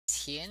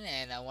Tian,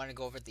 and I want to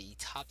go over the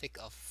topic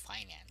of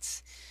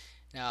finance.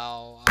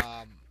 Now,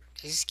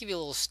 just give you a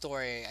little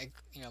story.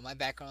 My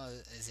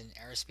background is in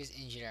aerospace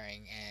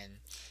engineering,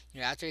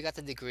 and after I got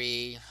the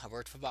degree, I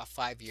worked for about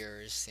 5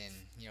 years,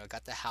 and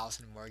got the house,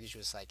 and the mortgage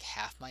was like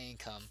half my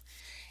income.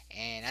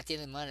 And at the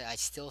end of the month, I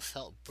still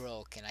felt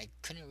broke, and I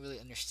couldn't really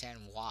understand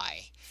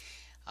why.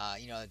 I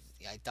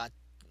thought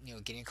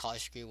getting a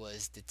college degree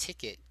was the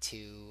ticket to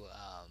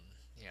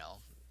you know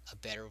a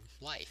better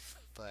life,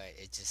 but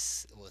it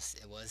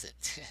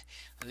wasn't.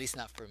 At least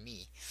not for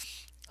me.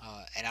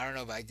 And I don't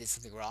know if I did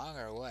something wrong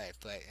or what,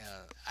 but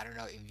I don't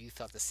know if you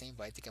felt the same,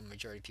 but I think a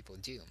majority of people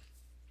do.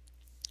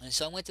 And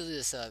so I went through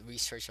this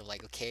research of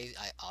like, okay,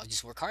 I'll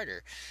just work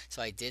harder.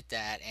 So I did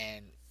that,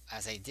 and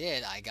as I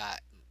did, I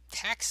got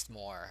taxed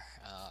more.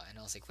 And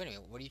I was like, wait a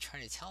minute, what are you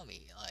trying to tell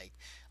me? Like,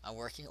 I'm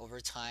working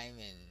overtime,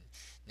 and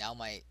now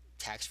my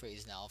tax rate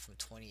is now from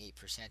 28%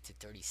 to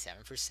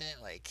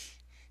 37%. Like,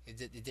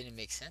 it didn't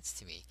make sense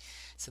to me.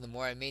 So the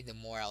more I made, the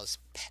more I was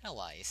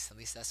penalized. At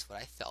least that's what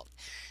I felt.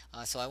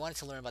 So I wanted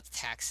to learn about the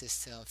tax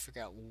system,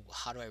 figure out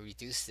how do I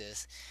reduce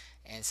this.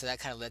 And so that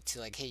kind of led to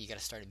like, hey, you got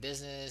to start a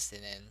business,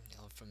 and then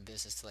from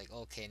business to like,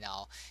 okay,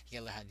 now you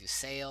got to learn how to do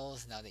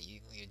sales. Now that you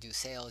do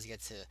sales, you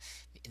get to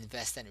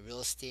invest in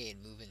real estate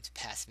and move into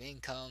passive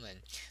income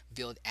and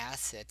build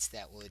assets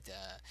that would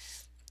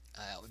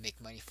make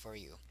money for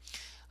you.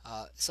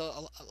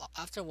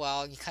 After a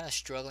while, you're kind of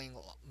struggling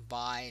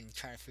by and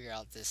trying to figure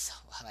out this,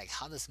 like,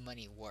 how does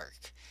money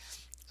work?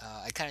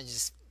 I kind of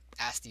just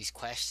ask these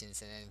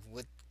questions, and then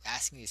with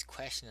asking these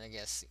questions, I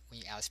guess when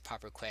you ask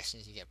proper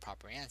questions, you get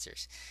proper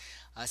answers.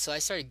 So I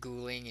started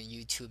Googling and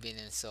YouTubing,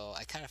 and so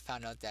I kind of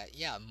found out that,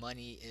 yeah,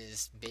 money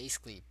is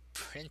basically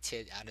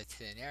printed out of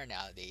thin air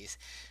nowadays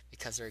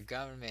because our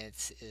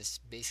government is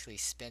basically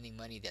spending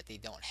money that they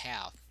don't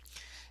have.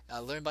 I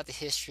learned about the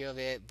history of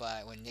it,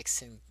 but when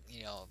Nixon,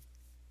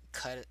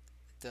 cut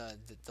the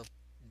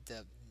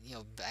the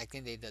back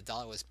then the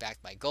dollar was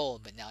backed by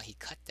gold, but now he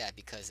cut that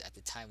because at the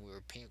time we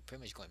were pretty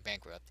much going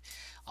bankrupt.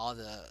 All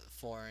the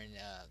foreign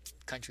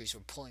countries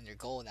were pulling their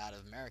gold out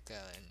of America,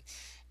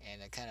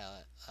 and kind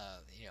of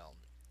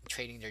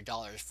trading their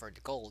dollars for the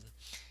gold.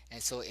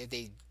 And so if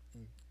they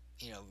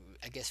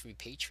I guess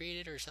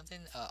repatriated or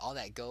something all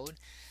that gold,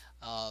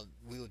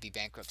 we would be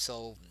bankrupt.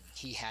 So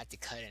he had to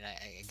cut it, and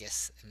I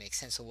guess it makes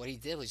sense. So what he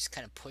did was just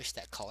kind of push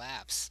that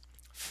collapse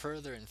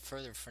further and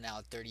further for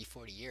now 30,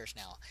 40 years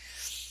now.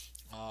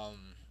 Um,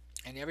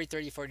 and every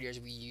 30, 40 years,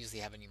 we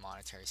usually have a new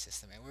monetary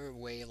system, and we're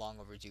way long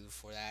overdue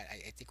for that.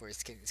 I think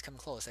it's coming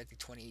close. I think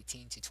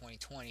 2018 to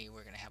 2020,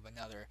 we're going to have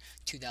another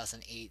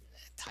 2008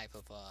 type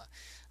of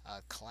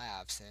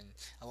collapse, and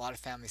a lot of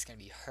families going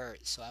to be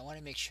hurt. So I want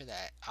to make sure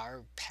that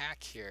our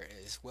pack here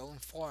is well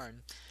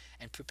informed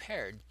and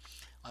prepared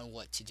on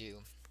what to do.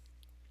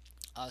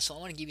 So I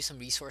want to give you some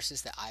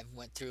resources that I've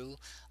went through.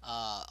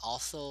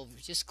 Also,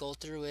 just go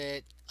through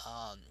it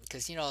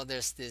because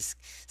there's this.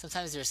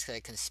 Sometimes there's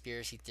like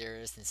conspiracy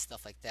theorists and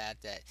stuff like that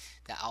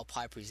I'll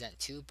probably present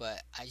too.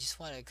 But I just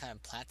want to kind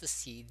of plant the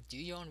seed, do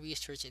your own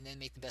research, and then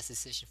make the best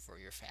decision for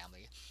your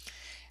family.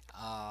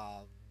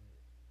 Um,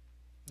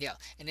 yeah,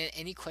 and then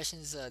any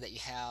questions that you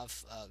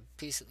have,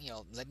 please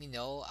let me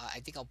know.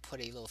 I think I'll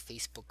put a little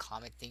Facebook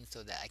comment thing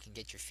so that I can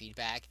get your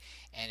feedback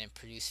and then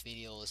produce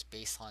videos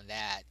based on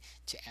that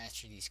to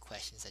answer these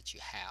questions that you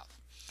have.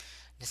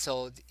 And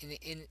so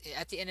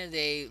at the end of the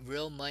day,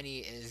 real money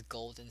is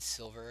gold and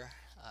silver.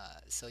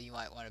 So you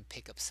might want to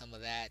pick up some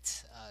of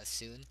that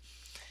soon.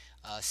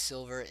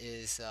 Silver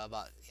is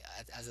about,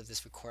 as of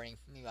this recording,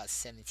 maybe about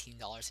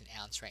 $17 an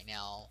ounce right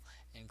now,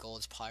 and gold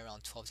is probably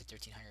around 12 to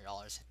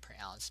 $1,300 per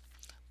ounce.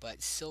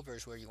 But silver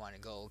is where you want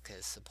to go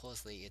because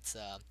supposedly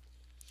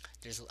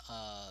there's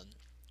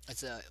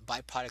it's a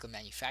byproduct of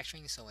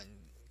manufacturing. So when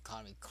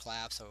economy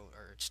collapse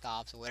or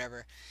stops or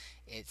whatever,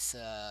 it's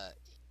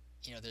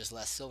there's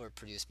less silver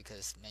produced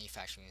because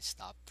manufacturing is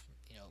stopped.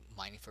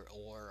 Mining for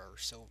ore or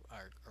so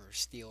or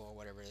steel or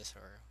whatever it is,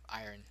 or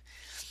iron,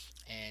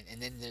 and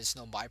then there's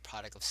no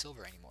byproduct of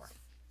silver anymore.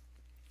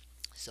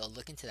 So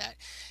look into that.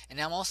 And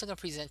I'm also going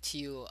to present to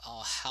you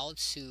how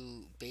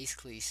to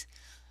basically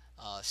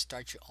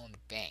start your own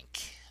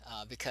bank,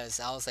 because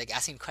I was like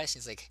asking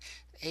questions like,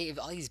 hey, if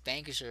all these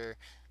bankers are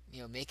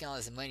making all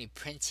this money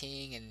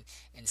printing and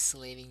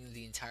enslaving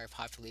the entire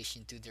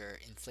population through their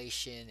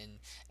inflation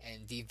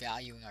and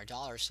devaluing our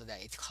dollars so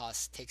that it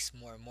takes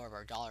more and more of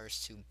our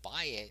dollars to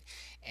buy it,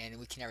 and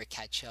we can never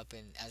catch up,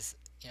 and as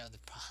the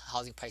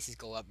housing prices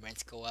go up,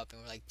 rents go up,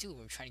 and we're like, dude,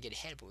 we're trying to get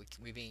ahead, but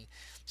we're being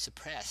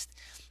suppressed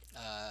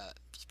uh,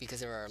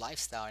 because of our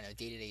lifestyle and our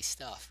day-to-day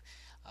stuff.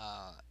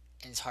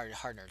 And it's hard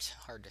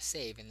to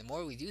save. And the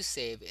more we do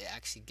save, it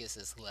actually gives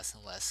us less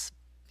and less,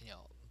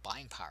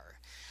 buying power.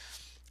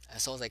 And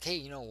so I was like,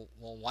 hey,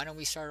 well, why don't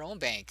we start our own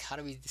bank? How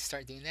do we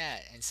start doing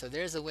that? And so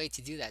there's a way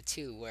to do that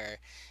too, where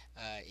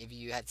if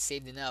you had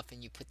saved enough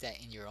and you put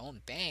that in your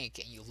own bank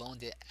and you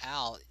loaned it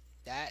out,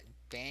 that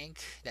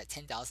bank, that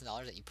 $10,000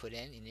 that you put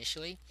in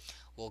initially,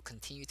 will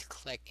continue to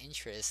collect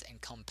interest and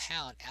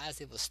compound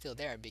as it was still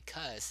there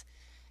because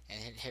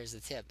And here's the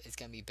tip: it's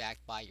going to be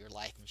backed by your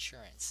life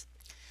insurance.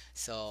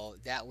 So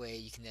that way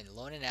you can then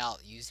loan it out,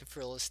 use it for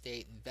real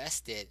estate,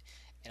 invest it,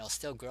 and it'll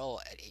still grow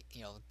at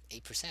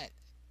 8%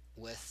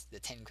 with the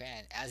 10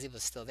 grand as if it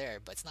was still there,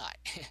 but it's not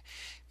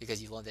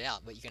because you loaned it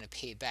out. But you're going to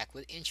pay it back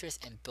with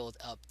interest and build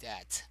up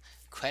that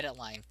credit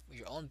line,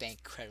 your own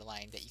bank credit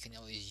line that you can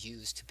always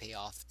use to pay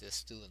off the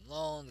student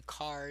loan, the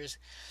cars,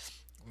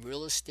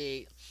 real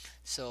estate.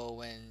 So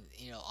when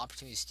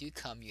opportunities do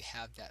come, you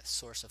have that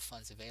source of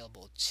funds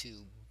available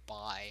to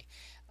buy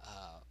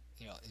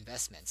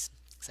investments.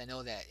 Because I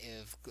know that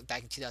if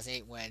back in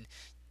 2008 when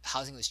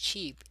housing was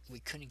cheap, we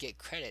couldn't get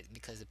credit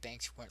because the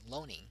banks weren't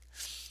loaning.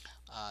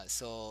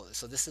 So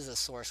this is a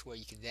source where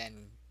you can then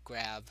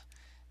grab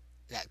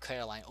that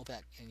credit line, open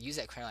that, and use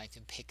that credit line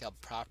to pick up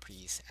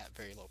properties at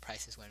very low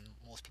prices when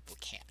most people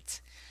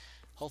can't.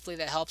 Hopefully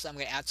that helps. I'm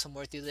going to add some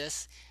more through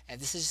this, and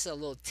this is just a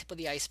little tip of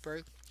the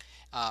iceberg.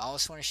 I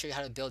also want to show you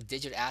how to build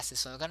digital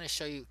assets. So I'm going to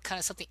show you kind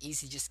of something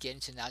easy just to get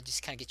into now,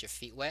 just kind of get your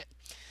feet wet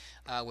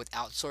with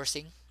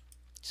outsourcing.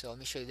 So let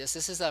me show you this.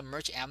 This is a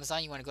Merch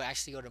Amazon. You want to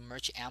actually go to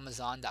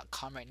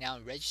merchamazon.com right now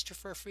and register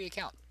for a free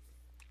account.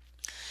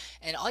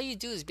 And all you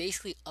do is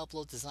basically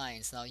upload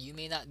designs. Now, you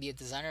may not be a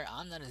designer.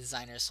 I'm not a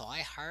designer, so I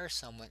hire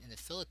someone in the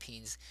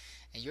Philippines,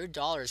 and your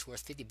dollar is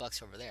worth 50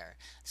 bucks over there.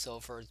 So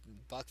for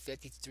buck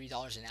 50 to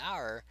 $3 an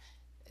hour,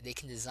 they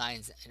can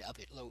design and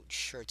upload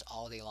shirts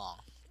all day long.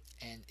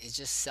 And it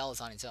just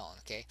sells on its own.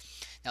 Okay.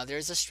 Now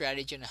there's a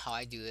strategy on how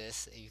I do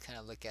this. You kind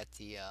of look at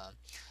the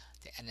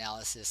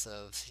analysis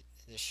of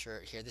the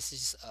shirt here. This is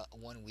just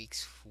 1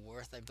 week's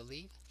worth, I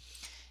believe.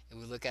 If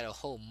we look at a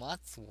whole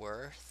month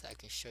worth, I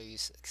can show you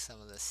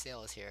some of the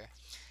sales here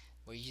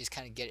where you just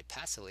kind of get it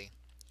passively.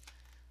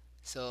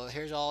 So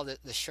here's all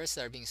the shirts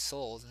that are being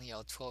sold,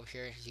 12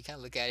 here. You kind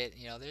of look at it,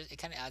 it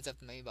kind of adds up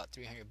to maybe about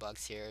 300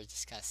 bucks here,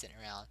 just kind of sitting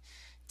around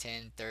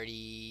 10,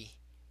 30,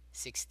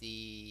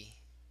 60,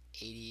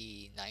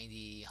 80,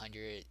 90,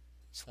 100,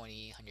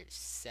 20,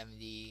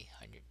 170,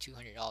 100,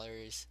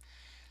 $200,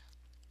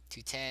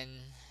 210,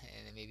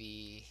 and then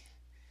maybe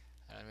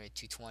I don't know,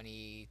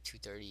 220,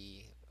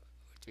 230,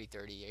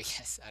 330, I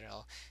guess. I don't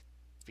know.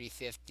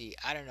 350.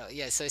 I don't know.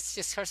 Yeah, so it's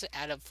just starts to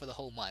add up for the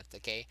whole month,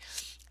 okay?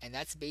 And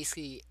that's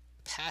basically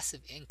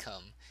passive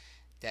income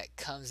that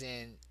comes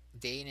in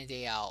day in and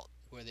day out,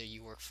 whether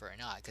you work for it or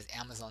not, because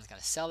Amazon's going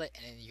to sell it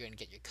and then you're going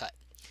to get your cut.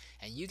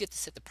 And you get to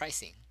set the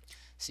pricing.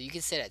 So you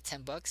can set at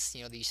 10 bucks,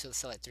 they still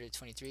sell at 30 to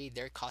 23.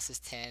 Their cost is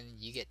 10,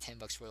 you get 10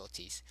 bucks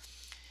royalties.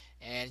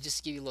 And just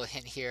to give you a little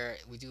hint here,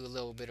 we do a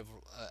little bit of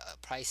a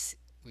price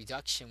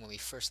reduction when we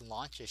first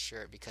launch a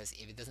shirt, because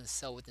if it doesn't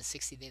sell within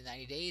 60 to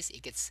 90 days,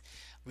 it gets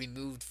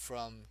removed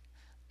from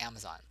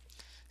Amazon.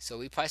 So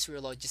we price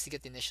real low just to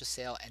get the initial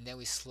sale, and then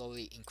we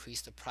slowly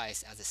increase the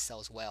price as it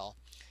sells well.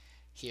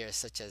 Here,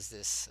 such as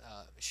this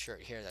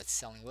shirt here that's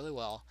selling really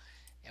well,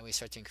 and we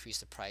start to increase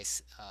the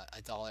price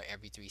a dollar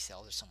every 3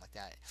 sales or something like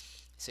that.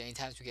 So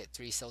anytime we get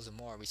 3 sales or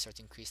more, we start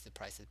to increase the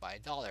prices by a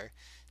dollar,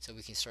 so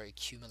we can start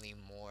accumulating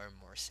more and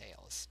more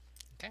sales.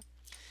 Okay,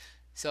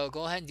 so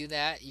go ahead and do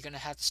that. You're gonna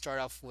have to start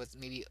off with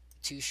maybe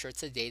 2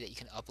 shirts a day that you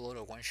can upload,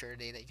 or 1 shirt a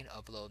day that you can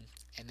upload,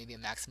 and maybe a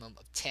maximum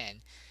of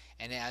 10.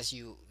 And then as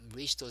you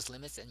reach those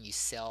limits and you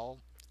sell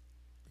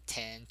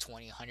 10,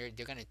 20, 100,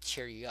 they're going to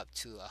tier you up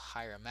to a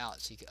higher amount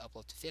so you can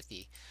upload to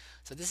 50.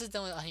 So this is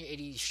done with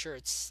 180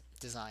 shirts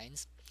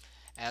designs.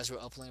 As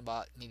we're uploading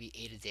about maybe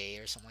 8 a day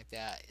or something like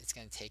that, it's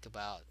going to take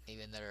about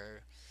maybe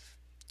another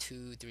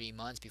 2-3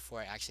 months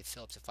before I actually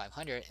fill up to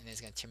 500, and then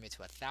it's going to turn me to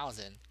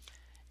 1,000,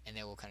 and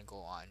then we'll kind of go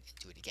on and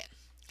do it again.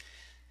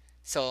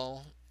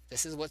 So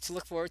this is what to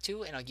look forward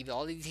to, and I'll give you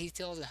all the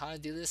details on how to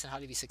do this and how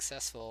to be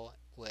successful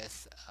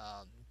with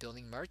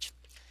building merch.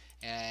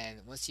 And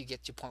once you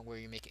get to a point where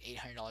you're making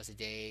 $800 a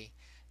day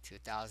to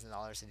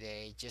 $1,000 a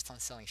day just on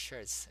selling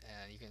shirts,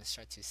 you're going to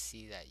start to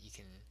see that you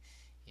can,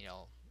 you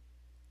know,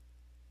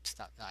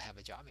 not have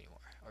a job anymore,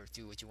 or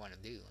do what you want to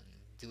do and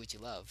do what you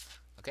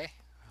love. Okay?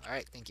 All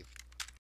right. Thank you.